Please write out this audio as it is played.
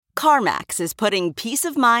CarMax is putting peace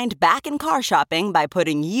of mind back in car shopping by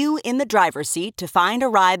putting you in the driver's seat to find a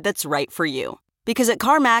ride that's right for you. Because at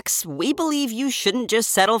CarMax, we believe you shouldn't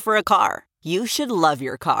just settle for a car. You should love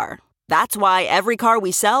your car. That's why every car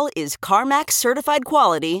we sell is CarMax certified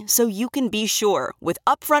quality, so you can be sure with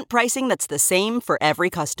upfront pricing that's the same for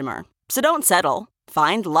every customer. So don't settle.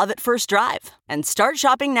 Find love at first drive and start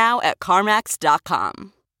shopping now at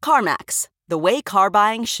CarMax.com. CarMax, the way car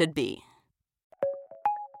buying should be.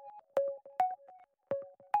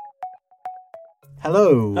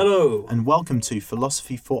 Hello. Hello. And welcome to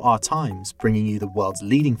Philosophy for Our Times, bringing you the world's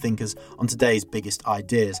leading thinkers on today's biggest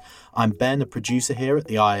ideas. I'm Ben, a producer here at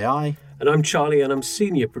the IAI. And I'm Charlie, and I'm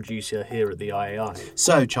senior producer here at the IAI.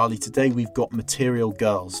 So, Charlie, today we've got Material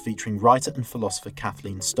Girls, featuring writer and philosopher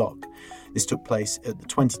Kathleen Stock. This took place at the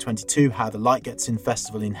 2022 How the Light Gets In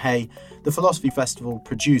festival in Hay, the philosophy festival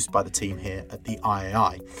produced by the team here at the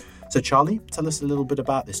IAI. So, Charlie, tell us a little bit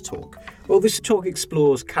about this talk. Well, this talk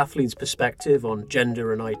explores Kathleen's perspective on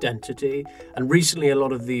gender and identity, and recently a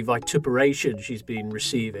lot of the vituperation she's been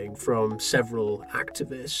receiving from several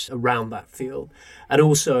activists around that field. And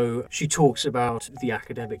also, she talks about the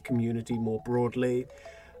academic community more broadly,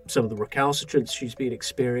 some of the recalcitrance she's been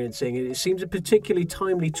experiencing. It seems a particularly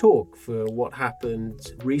timely talk for what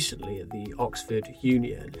happened recently at the Oxford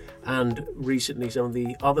Union and recently some of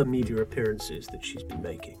the other media appearances that she's been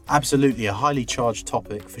making. Absolutely, a highly charged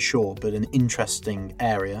topic for sure, but an interesting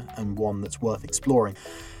area and one that's worth exploring.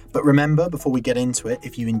 But remember, before we get into it,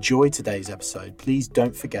 if you enjoyed today's episode, please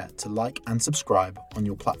don't forget to like and subscribe on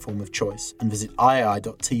your platform of choice and visit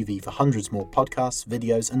iai.tv for hundreds more podcasts,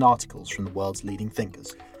 videos and articles from the world's leading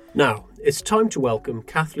thinkers. Now, it's time to welcome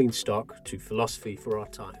Kathleen Stock to Philosophy for Our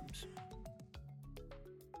Times.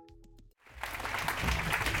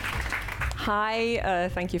 Hi,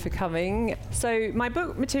 thank you for coming. So my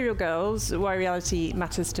book, Material Girls, Why Reality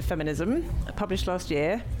Matters to Feminism, published last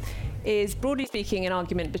year, is broadly speaking an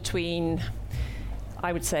argument between,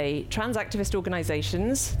 I would say, trans activist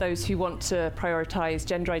organisations, those who want to prioritise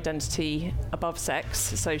gender identity above sex,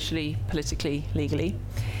 socially, politically, legally,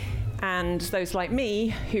 and those like me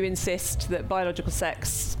who insist that biological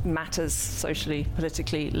sex matters socially,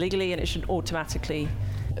 politically, legally, and it should automatically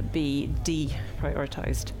be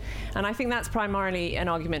deprioritised. And I think that's primarily an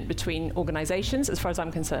argument between organisations. As far as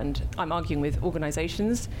I'm concerned, I'm arguing with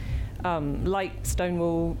organisations like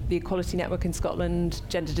Stonewall, the Equality Network in Scotland,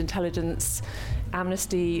 Gendered Intelligence,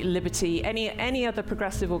 Amnesty, Liberty, any other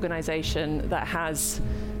progressive organisation that has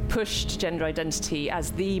pushed gender identity as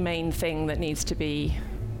the main thing that needs to be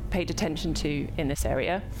paid attention to in this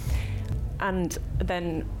area. And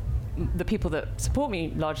then the people that support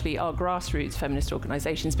me largely are grassroots feminist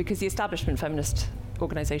organisations, because the establishment feminist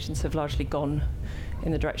organisations have largely gone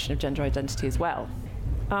in the direction of gender identity as well.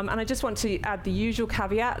 And I just want to add the usual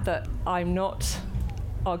caveat that I'm not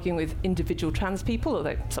arguing with individual trans people,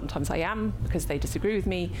 although sometimes I am because they disagree with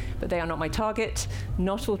me, but they are not my target.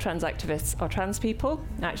 Not all trans activists are trans people.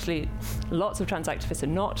 Actually, lots of trans activists are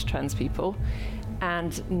not trans people,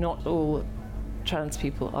 and not all trans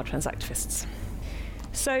people are trans activists.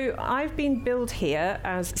 So I've been billed here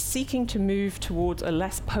as seeking to move towards a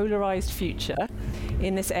less polarised future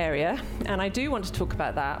in this area, and I do want to talk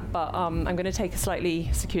about that, but I'm going to take a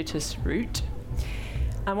slightly circuitous route.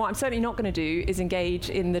 And what I'm certainly not going to do is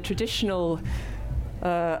engage in the traditional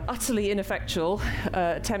utterly ineffectual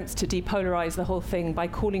attempts to depolarise the whole thing by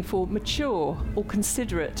calling for mature or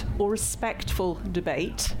considerate or respectful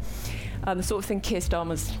debate. The sort of thing Keir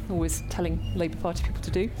Starmer's always telling Labour Party people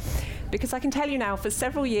to do. Because I can tell you now, for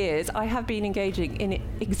several years, I have been engaging in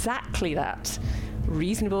exactly that.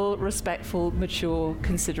 Reasonable, respectful, mature,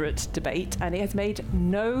 considerate debate, and it has made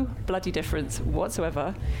no bloody difference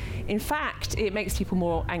whatsoever. In fact, it makes people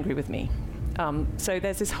more angry with me. So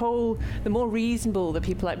there's this whole, the more reasonable that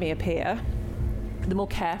people like me appear, the more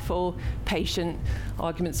careful, patient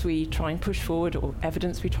arguments we try and push forward or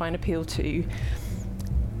evidence we try and appeal to,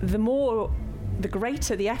 the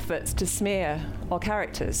greater the efforts to smear our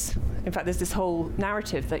characters. In fact, there's this whole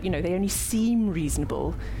narrative that, they only seem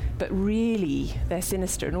reasonable, but really they're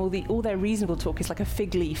sinister, and all their reasonable talk is like a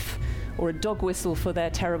fig leaf or a dog whistle for their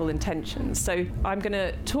terrible intentions. So I'm going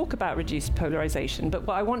to talk about reduced polarisation, but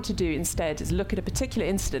what I want to do instead is look at a particular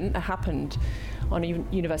incident that happened on a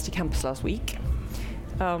university campus last week.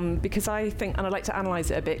 Because I think, and I'd like to analyse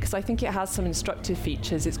it a bit, because I think it has some instructive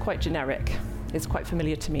features. It's quite generic. It's quite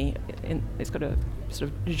familiar to me. It's got a sort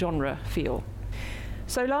of genre feel.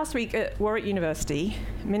 So last week at Warwick University,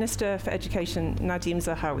 Minister for Education Nadhim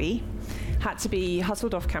Zahawi had to be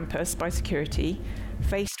hustled off campus by security,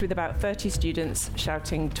 faced with about 30 students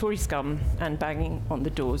shouting Tory scum and banging on the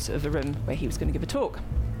doors of a room where he was going to give a talk.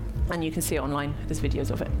 And you can see it online, there's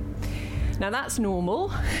videos of it. Now that's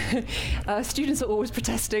normal. Students are always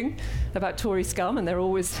protesting about Tory scum, and they're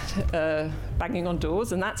always banging on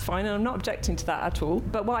doors, and that's fine, and I'm not objecting to that at all.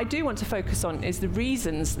 But what I do want to focus on is the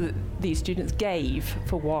reasons that these students gave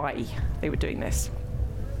for why they were doing this.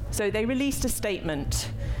 So they released a statement.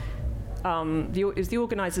 It was the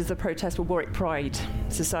organisers of the protest were Warwick Pride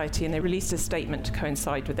Society, and they released a statement to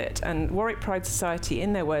coincide with it. And Warwick Pride Society,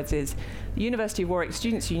 in their words, is the University of Warwick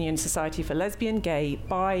Students' Union Society for lesbian, gay,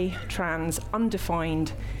 bi, trans,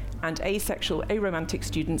 undefined, and asexual, aromantic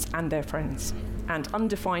students and their friends. And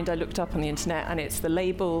undefined, I looked up on the internet, and it's the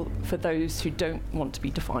label for those who don't want to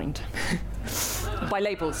be defined by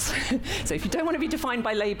labels. So if you don't want to be defined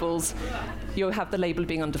by labels, you'll have the label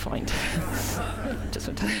being undefined.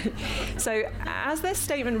 So as their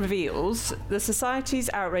statement reveals, the Society's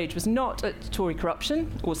outrage was not at Tory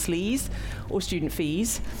corruption or sleaze or student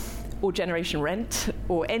fees or generation rent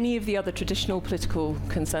or any of the other traditional political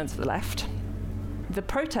concerns of the left. The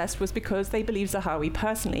protest was because they believe Zahawi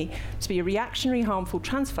personally to be a reactionary, harmful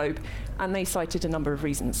transphobe, and they cited a number of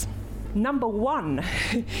reasons. Number one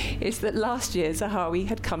is that last year Zahawi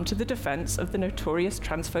had come to the defence of the notorious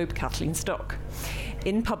transphobe Kathleen Stock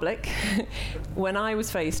in public when I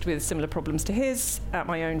was faced with similar problems to his at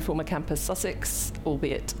my own former campus, Sussex,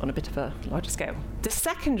 albeit on a bit of a larger scale. The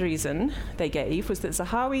second reason they gave was that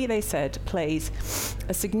Zahawi, they said, plays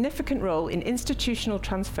a significant role in institutional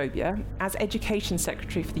transphobia as Education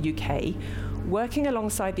Secretary for the UK, working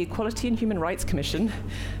alongside the Equality and Human Rights Commission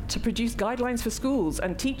to produce guidelines for schools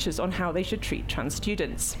and teachers on how they should treat trans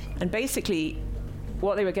students. And basically,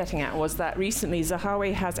 what they were getting at was that recently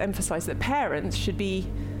Zahawi has emphasised that parents should be,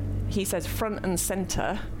 he says, front and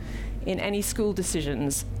centre in any school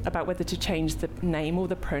decisions about whether to change the name or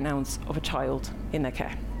the pronouns of a child in their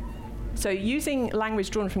care. So using language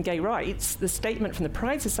drawn from gay rights, the statement from the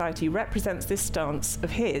Pride Society represents this stance of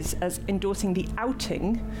his as endorsing the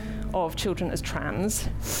outing of children as trans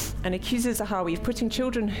and accuses Zahawi of putting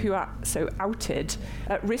children who are so outed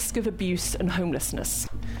at risk of abuse and homelessness.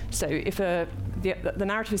 So if the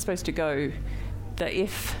narrative is supposed to go that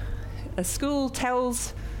if a school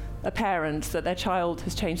tells a parent that their child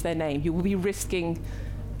has changed their name, you will be risking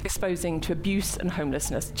exposing to abuse and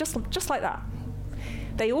homelessness, just like that.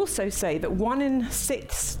 They also say that 1 in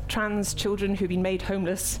 6 trans children who've been made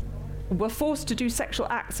homeless were forced to do sexual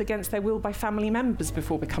acts against their will by family members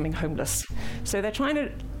before becoming homeless. So they're trying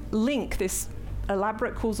to link this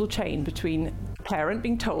elaborate causal chain between a parent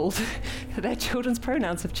being told that their children's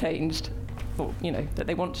pronouns have changed, or, you know, that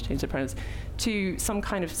they want to change their pronouns, to some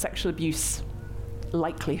kind of sexual abuse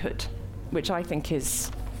likelihood, which I think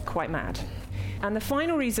is quite mad. And the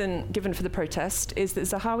final reason given for the protest is that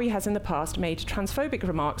Zahawi has in the past made transphobic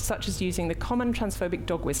remarks such as using the common transphobic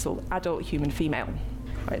dog whistle, adult human female.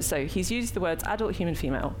 Right, so he's used the words adult human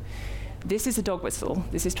female. This is a dog whistle.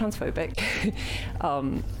 This is transphobic.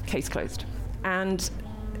 Case closed. And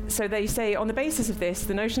so they say, on the basis of this,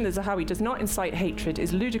 the notion that Zahawi does not incite hatred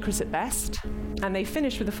is ludicrous at best. And they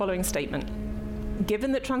finish with the following statement.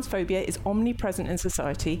 Given that transphobia is omnipresent in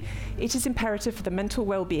society, it is imperative for the mental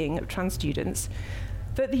well-being of trans students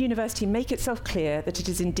that the university make itself clear that it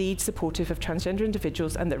is indeed supportive of transgender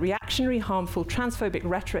individuals and that reactionary, harmful, transphobic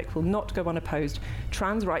rhetoric will not go unopposed.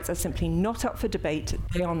 Trans rights are simply not up for debate.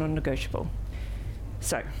 They are non-negotiable.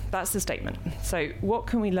 So that's the statement. So what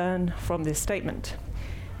can we learn from this statement?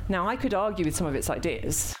 Now, I could argue with some of its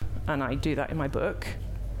ideas, and I do that in my book,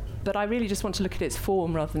 but I really just want to look at its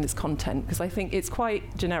form rather than its content, because I think it's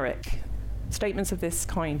quite generic. Statements of this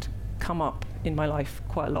kind come up in my life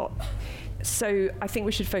quite a lot. So I think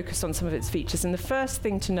we should focus on some of its features. And the first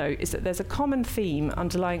thing to note is that there's a common theme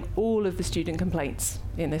underlying all of the student complaints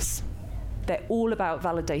in this. They're all about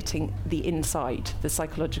validating the inside, the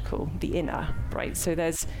psychological, the inner, right? So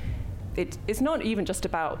it's not even just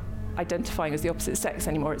about identifying as the opposite sex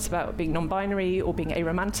anymore. It's about being non-binary or being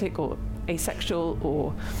aromantic or asexual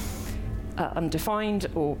or undefined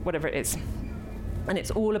or whatever it is. And it's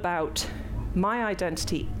all about my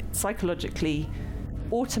identity psychologically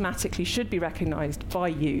automatically should be recognised by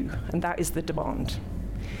you, and that is the demand.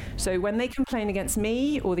 So when they complain against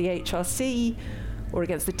me or the HRC or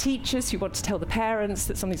against the teachers who want to tell the parents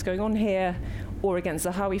that something's going on here, or against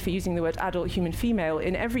Zahawi for using the word adult human female,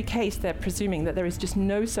 in every case they're presuming that there is just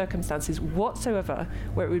no circumstances whatsoever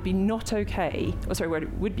where it would be not okay, where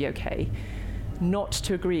it would be okay not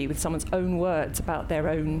to agree with someone's own words about their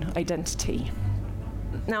own identity.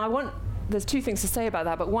 Now there's two things to say about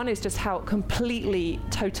that, but one is just how completely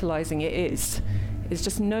totalizing it is. It's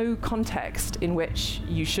just no context in which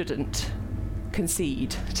you shouldn't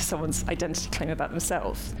concede to someone's identity claim about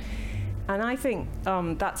themselves. And I think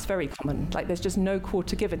that's very common. Like, there's just no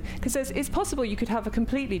quarter given. Because it's possible you could have a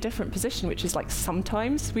completely different position, which is like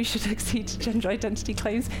sometimes we should accede to gender identity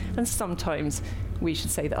claims, and sometimes we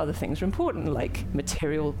should say that other things are important, like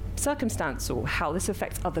material circumstance or how this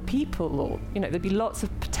affects other people, or, there'd be lots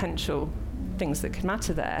of potential things that could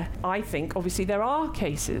matter there. I think, obviously, there are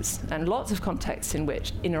cases and lots of contexts in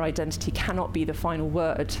which inner identity cannot be the final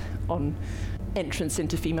word on entrance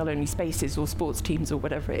into female-only spaces or sports teams or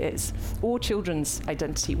whatever it is, or children's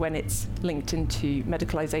identity when it's linked into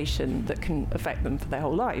medicalisation that can affect them for their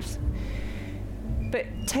whole lives. But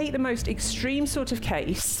take the most extreme sort of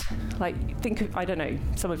case, like think of, I don't know,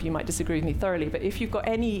 some of you might disagree with me thoroughly, but if you've got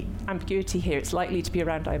any ambiguity here, it's likely to be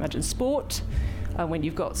around, I imagine, sport, when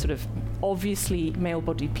you've got sort of obviously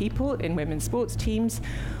male-bodied people in women's sports teams,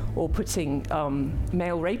 or putting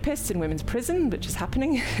male rapists in women's prison, which is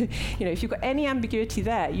happening. If you've got any ambiguity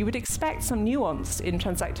there, you would expect some nuance in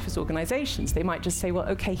transactivist organisations. They might just say, well,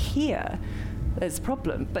 okay, here, there's a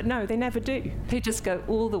problem. But no, they never do. They just go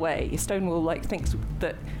all the way. Stonewall thinks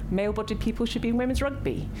that male-bodied people should be in women's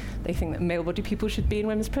rugby. They think that male-bodied people should be in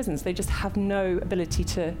women's prisons. They just have no ability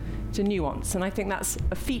to nuance. And I think that's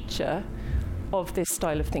a feature of this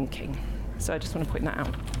style of thinking. So I just want to point that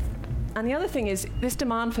out. And the other thing is, this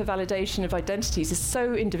demand for validation of identities is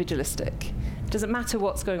so individualistic. It doesn't matter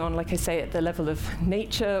what's going on, like I say, at the level of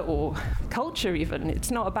nature or culture even.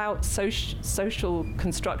 It's not about social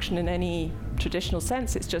construction in any traditional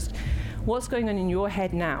sense. It's just what's going on in your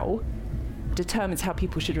head now determines how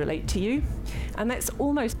people should relate to you. And that's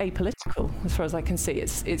almost apolitical, as far as I can see.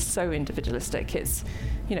 It's so individualistic. It's,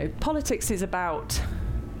 politics is about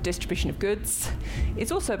distribution of goods.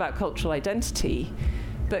 It's also about cultural identity.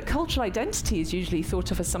 But cultural identity is usually thought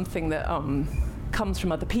of as something that comes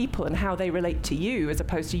from other people and how they relate to you, as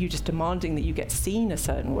opposed to you just demanding that you get seen a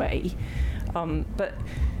certain way.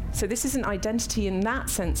 So this isn't identity in that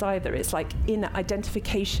sense either. It's like in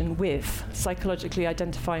identification with, psychologically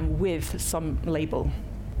identifying with some label.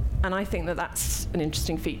 And I think that that's an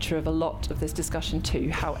interesting feature of a lot of this discussion too,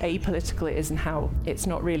 how apolitical it is and how it's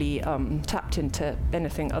not really tapped into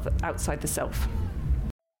anything other outside the self.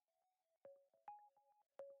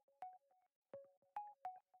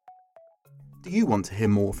 Do you want to hear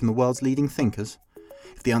more from the world's leading thinkers?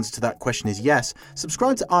 If the answer to that question is yes,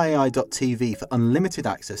 subscribe to iai.tv for unlimited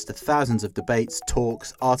access to thousands of debates,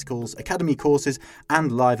 talks, articles, academy courses,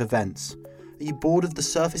 and live events. Are you bored of the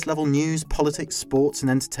surface-level news, politics, sports,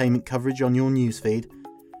 and entertainment coverage on your newsfeed?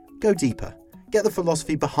 Go deeper. Get the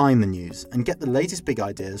philosophy behind the news and get the latest big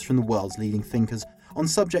ideas from the world's leading thinkers on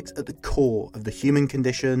subjects at the core of the human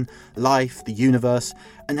condition, life, the universe,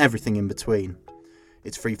 and everything in between.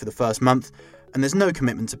 It's free for the first month, and there's no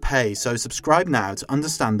commitment to pay, so subscribe now to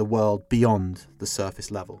understand the world beyond the surface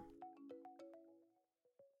level.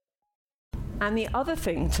 And the other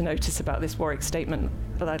thing to notice about this Warwick statement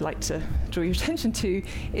that I'd like to draw your attention to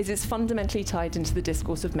is it's fundamentally tied into the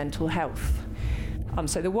discourse of mental health.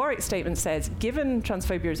 So the Warwick statement says, given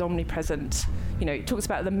transphobia is omnipresent, it talks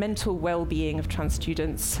about the mental well-being of trans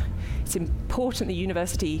students. It's important the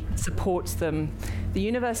university supports them. The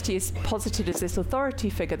university is posited as this authority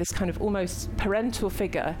figure, this kind of almost parental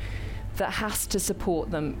figure that has to support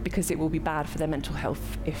them because it will be bad for their mental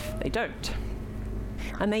health if they don't.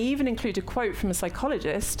 And they even include a quote from a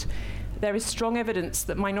psychologist: there is strong evidence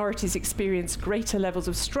that minorities experience greater levels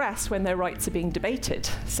of stress when their rights are being debated,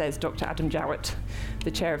 says Dr. Adam Jowett,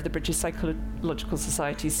 the chair of the British Psychological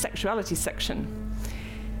Society's sexuality section.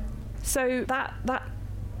 So that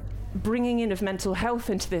bringing in of mental health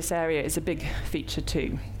into this area is a big feature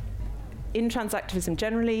too. In transactivism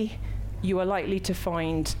generally, you are likely to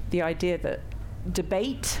find the idea that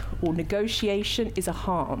debate or negotiation is a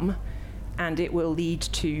harm, and it will lead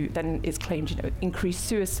to, then it's claimed, increased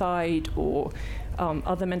suicide or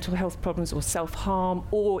other mental health problems or self-harm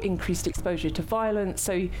or increased exposure to violence.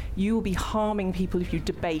 So you will be harming people if you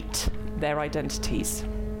debate their identities.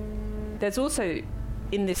 There's also,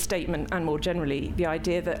 in this statement and more generally, the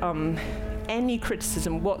idea that any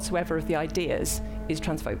criticism whatsoever of the ideas is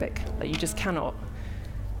transphobic. That you just cannot,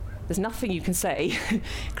 there's nothing you can say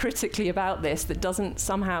critically about this that doesn't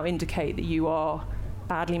somehow indicate that you are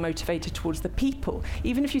badly motivated towards the people.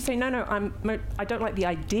 Even if you say, no, I don't like the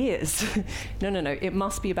ideas. No, it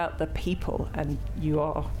must be about the people, and you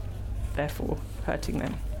are therefore hurting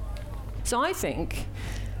them. So I think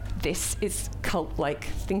this is cult-like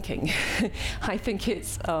thinking. I think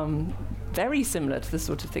it's very similar to the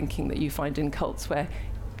sort of thinking that you find in cults where,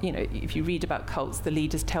 if you read about cults, the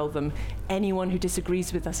leaders tell them anyone who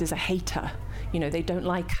disagrees with us is a hater. They don't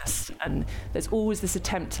like us. And there's always this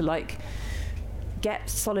attempt to get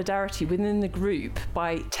solidarity within the group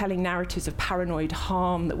by telling narratives of paranoid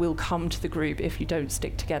harm that will come to the group if you don't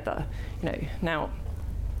stick together. Now,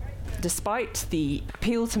 despite the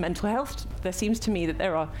appeal to mental health, there seems to me that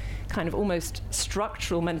there are kind of almost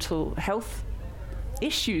structural mental health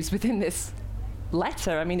issues within this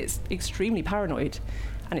letter. I mean, it's extremely paranoid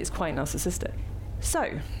and it's quite narcissistic.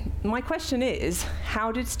 So, my question is,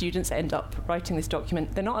 how did students end up writing this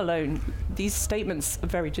document? They're not alone. These statements are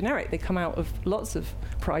very generic. They come out of lots of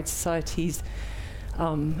pride societies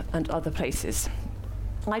and other places.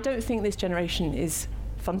 I don't think this generation is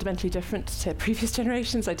fundamentally different to previous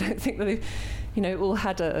generations. I don't think that they've, all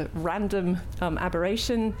had a random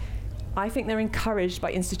aberration. I think they're encouraged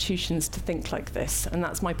by institutions to think like this, and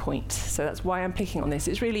that's my point. So that's why I'm picking on this.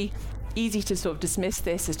 It's really easy to sort of dismiss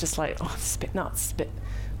this as just like, oh, it's a bit nuts, a bit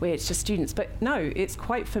weird, it's just students. But no, it's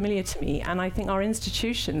quite familiar to me, and I think our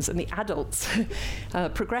institutions and the adults,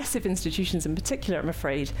 progressive institutions in particular, I'm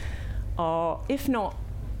afraid, are, if not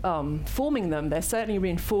forming them, they're certainly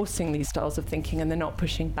reinforcing these styles of thinking, and they're not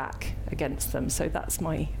pushing back against them. So that's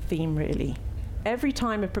my theme, really. Every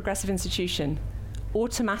time a progressive institution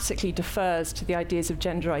automatically defers to the ideas of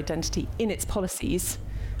gender identity in its policies,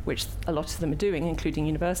 which a lot of them are doing, including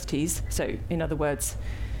universities. So, in other words,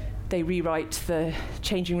 they rewrite the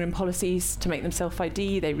changing room policies to make them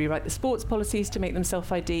self-ID. They rewrite the sports policies to make them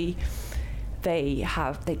self-ID. They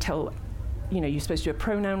tell, you're supposed to do a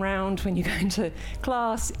pronoun round when you go into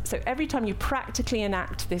class. So every time you practically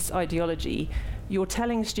enact this ideology, you're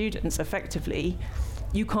telling students effectively,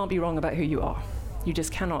 you can't be wrong about who you are. You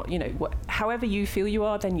just cannot, however you feel you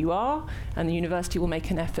are, then you are, and the university will make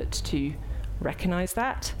an effort to recognize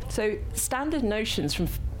that. So standard notions from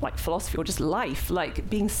like philosophy or just life, like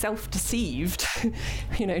being self-deceived,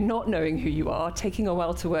 not knowing who you are, taking a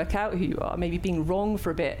while to work out who you are, maybe being wrong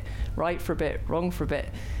for a bit, right for a bit, wrong for a bit,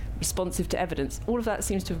 responsive to evidence, all of that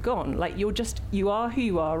seems to have gone. Like you are who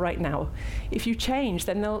you are right now. If you change,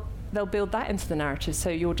 then they'll build that into the narrative,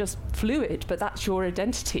 so you're just fluid, but that's your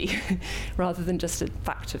identity rather than just a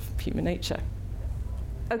fact of human nature.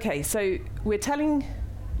 Okay, so we're telling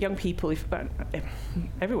young people,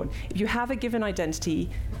 everyone, if you have a given identity,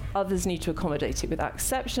 others need to accommodate it without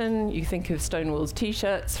exception. You think of Stonewall's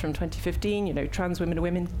t-shirts from 2015, trans women are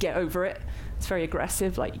women, get over it. It's very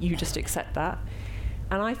aggressive, like you just accept that.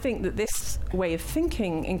 And I think that this way of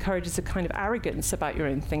thinking encourages a kind of arrogance about your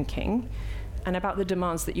own thinking and about the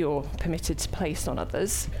demands that you're permitted to place on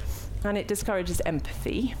others. And it discourages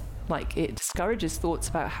empathy. Like, it discourages thoughts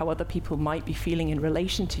about how other people might be feeling in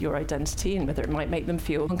relation to your identity and whether it might make them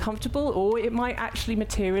feel uncomfortable or it might actually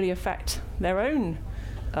materially affect their own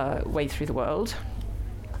way through the world.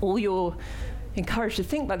 All you're encouraged to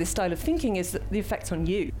think about this style of thinking is the effects on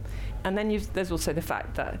you. And then there's also the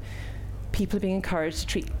fact that people are being encouraged to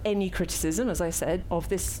treat any criticism, as I said, of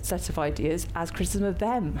this set of ideas as criticism of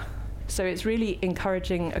them. So it's really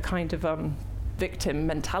encouraging a kind of victim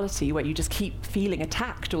mentality where you just keep feeling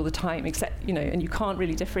attacked all the time, except, and you can't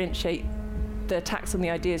really differentiate the attacks on the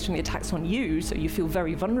ideas from the attacks on you, so you feel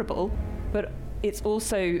very vulnerable. But it's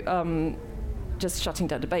also just shutting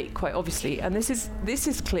down debate, quite obviously. And this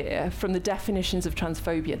is clear from the definitions of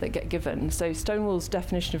transphobia that get given. So Stonewall's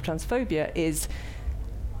definition of transphobia is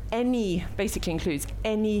basically includes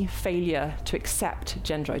any failure to accept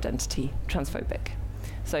gender identity transphobic.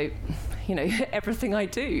 So, everything I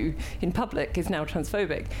do in public is now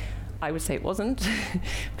transphobic. I would say it wasn't,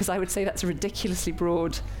 because I would say that's a ridiculously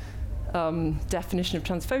broad definition of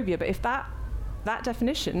transphobia. But if that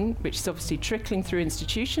definition, which is obviously trickling through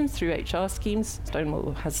institutions, through HR schemes,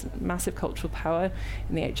 Stonewall has massive cultural power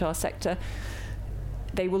in the HR sector,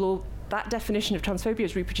 that definition of transphobia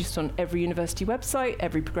is reproduced on every university website,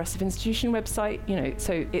 every progressive institution website,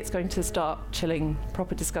 so it's going to start chilling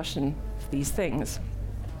proper discussion of these things.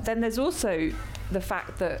 Then there's also the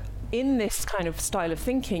fact that in this kind of style of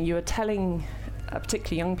thinking, you are telling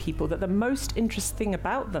particularly young people that the most interesting thing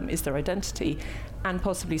about them is their identity and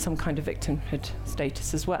possibly some kind of victimhood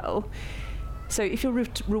status as well. So if you're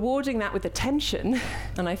rewarding that with attention,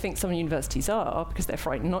 and I think some universities are because they're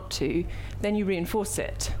frightened not to, then you reinforce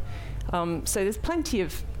it. So there's plenty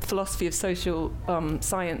of philosophy of social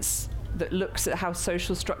science that looks at how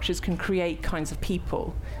social structures can create kinds of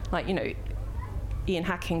people. Like, Ian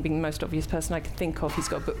Hacking being the most obvious person I can think of, he's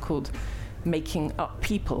got a book called Making Up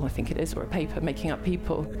People, I think it is, or a paper, Making Up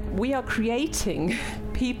People. We are creating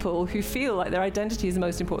people who feel like their identity is the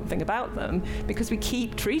most important thing about them because we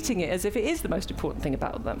keep treating it as if it is the most important thing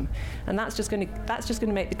about them. And that's just going to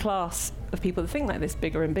make the class of people that think like this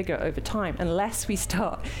bigger and bigger over time, unless we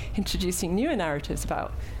start introducing newer narratives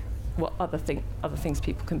about what other things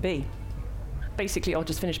people can be. Basically, I'll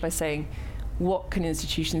just finish by saying, what can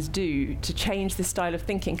institutions do to change this style of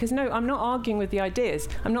thinking? Because no, I'm not arguing with the ideas.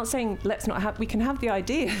 I'm not saying we can have the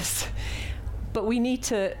ideas, but we need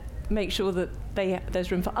to make sure that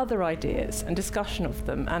there's room for other ideas and discussion of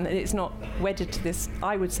them, and it's not wedded to this,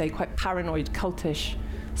 I would say, quite paranoid, cultish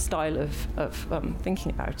style of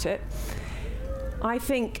thinking about it. I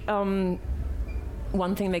think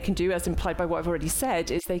one thing they can do, as implied by what I've already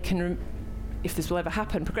said, is they can, if this will ever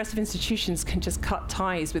happen, progressive institutions can just cut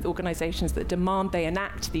ties with organisations that demand they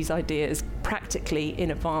enact these ideas practically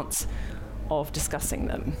in advance of discussing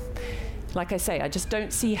them. Like I say, I just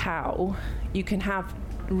don't see how you can have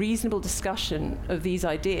reasonable discussion of these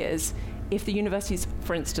ideas if the universities,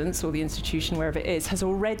 for instance, or the institution, wherever it is, has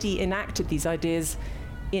already enacted these ideas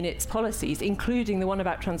in its policies, including the one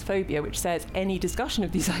about transphobia, which says any discussion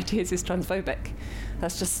of these ideas is transphobic.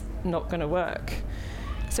 That's just not going to work.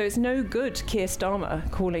 So it's no good Keir Starmer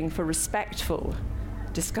calling for respectful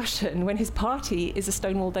discussion when his party is a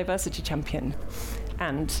Stonewall diversity champion.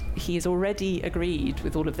 And he has already agreed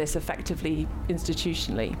with all of this effectively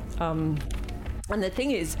institutionally. And the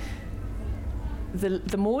thing is,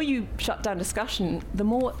 the more you shut down discussion, the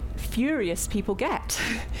more furious people get.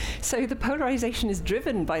 So the polarization is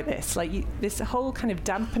driven by this. This whole kind of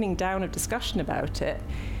dampening down of discussion about it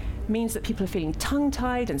means that people are feeling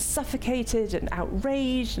tongue-tied and suffocated and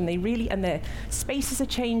outraged, and their spaces are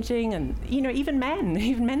changing, and even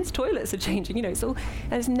men's toilets are changing.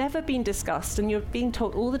 It's never been discussed, and you're being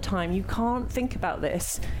told all the time you can't think about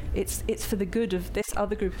this. It's for the good of this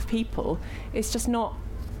other group of people. It's just not.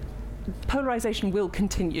 Polarization will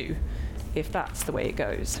continue if that's the way it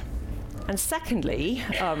goes. And secondly,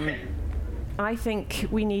 I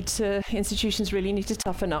think institutions really need to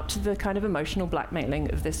toughen up to the kind of emotional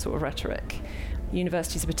blackmailing of this sort of rhetoric.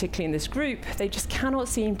 Universities, particularly in this group, they just cannot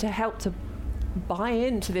seem to help to buy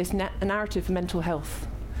into this narrative of mental health,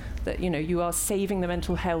 that you are saving the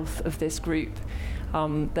mental health of this group,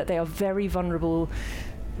 that they are very vulnerable.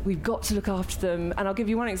 We've got to look after them. And I'll give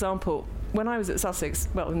you one example. When I was at Sussex,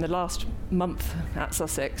 in the last month at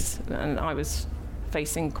Sussex, and I was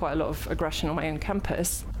facing quite a lot of aggression on my own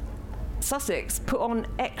campus, Sussex put on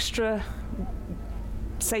extra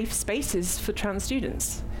safe spaces for trans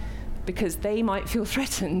students because they might feel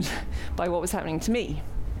threatened by what was happening to me.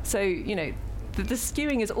 So, the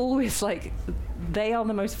skewing is always they are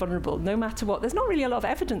the most vulnerable, no matter what. There's not really a lot of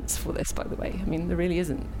evidence for this, by the way. I mean, there really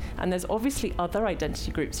isn't. And there's obviously other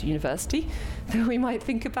identity groups at university that we might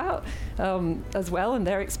think about as well, and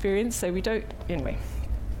their experience. So we don't, anyway.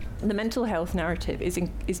 The mental health narrative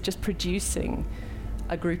is just producing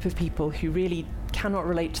a group of people who really cannot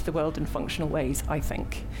relate to the world in functional ways, I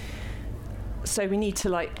think. So we need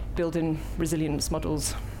to build in resilience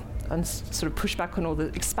models and sort of push back on all the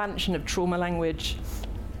expansion of trauma language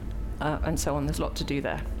and so on. There's a lot to do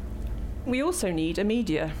there. We also need a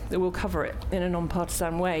media that will cover it in a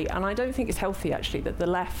non-partisan way, and I don't think it's healthy, actually, that the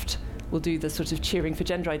left will do the sort of cheering for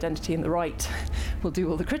gender identity and the right will do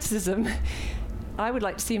all the criticism. I would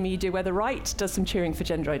like to see a media where the right does some cheering for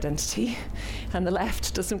gender identity and the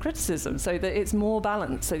left does some criticism, so that it's more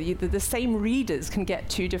balanced, so the same readers can get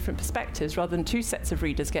two different perspectives rather than two sets of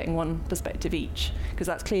readers getting one perspective each, because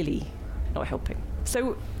that's clearly not helping.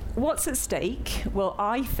 So what's at stake? Well,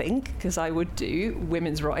 I think, because I would do,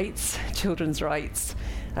 women's rights, children's rights,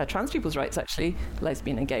 trans people's rights, actually,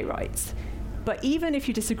 lesbian and gay rights. But even if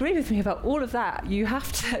you disagree with me about all of that, you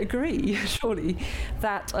have to agree, surely,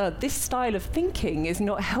 that this style of thinking is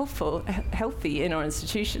not healthy in our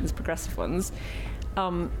institutions, progressive ones.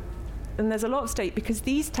 And there's a lot at stake because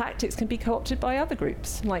these tactics can be co-opted by other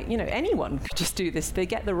groups. Anyone could just do this. They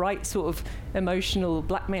get the right sort of emotional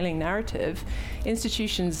blackmailing narrative.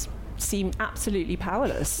 Institutions seem absolutely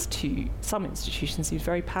powerless some institutions seem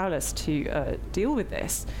very powerless to deal with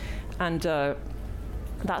this. And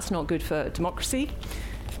that's not good for democracy.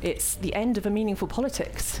 It's the end of a meaningful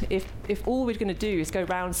politics. If all we're going to do is go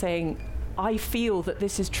around saying, I feel that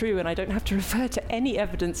this is true and I don't have to refer to any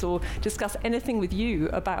evidence or discuss anything with you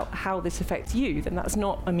about how this affects you, then that's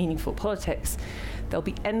not a meaningful politics. There'll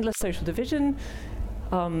be endless social division.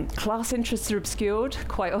 Class interests are obscured,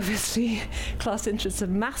 quite obviously. Class interests are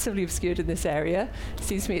massively obscured in this area. It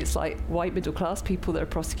seems to me it's like white middle class people that are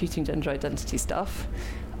prosecuting gender identity stuff.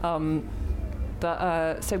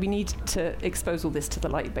 So we need to expose all this to the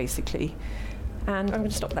light, basically. And I'm going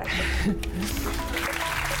to stop there.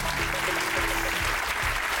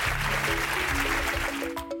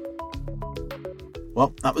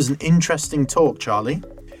 Well, that was an interesting talk, Charlie.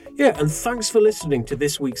 Yeah, and thanks for listening to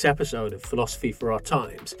this week's episode of Philosophy for Our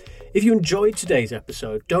Times. If you enjoyed today's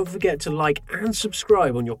episode, don't forget to like and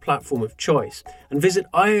subscribe on your platform of choice, and visit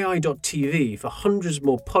iai.tv for hundreds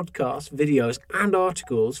more podcasts, videos, and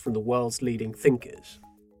articles from the world's leading thinkers.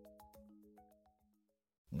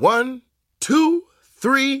 1, 2,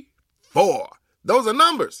 3, 4. Those are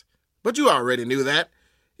numbers, but you already knew that.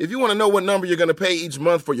 If you want to know what number you're going to pay each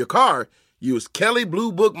month for your car, use Kelley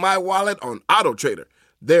Blue Book My Wallet on AutoTrader.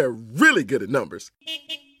 They're really good at numbers.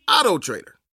 AutoTrader.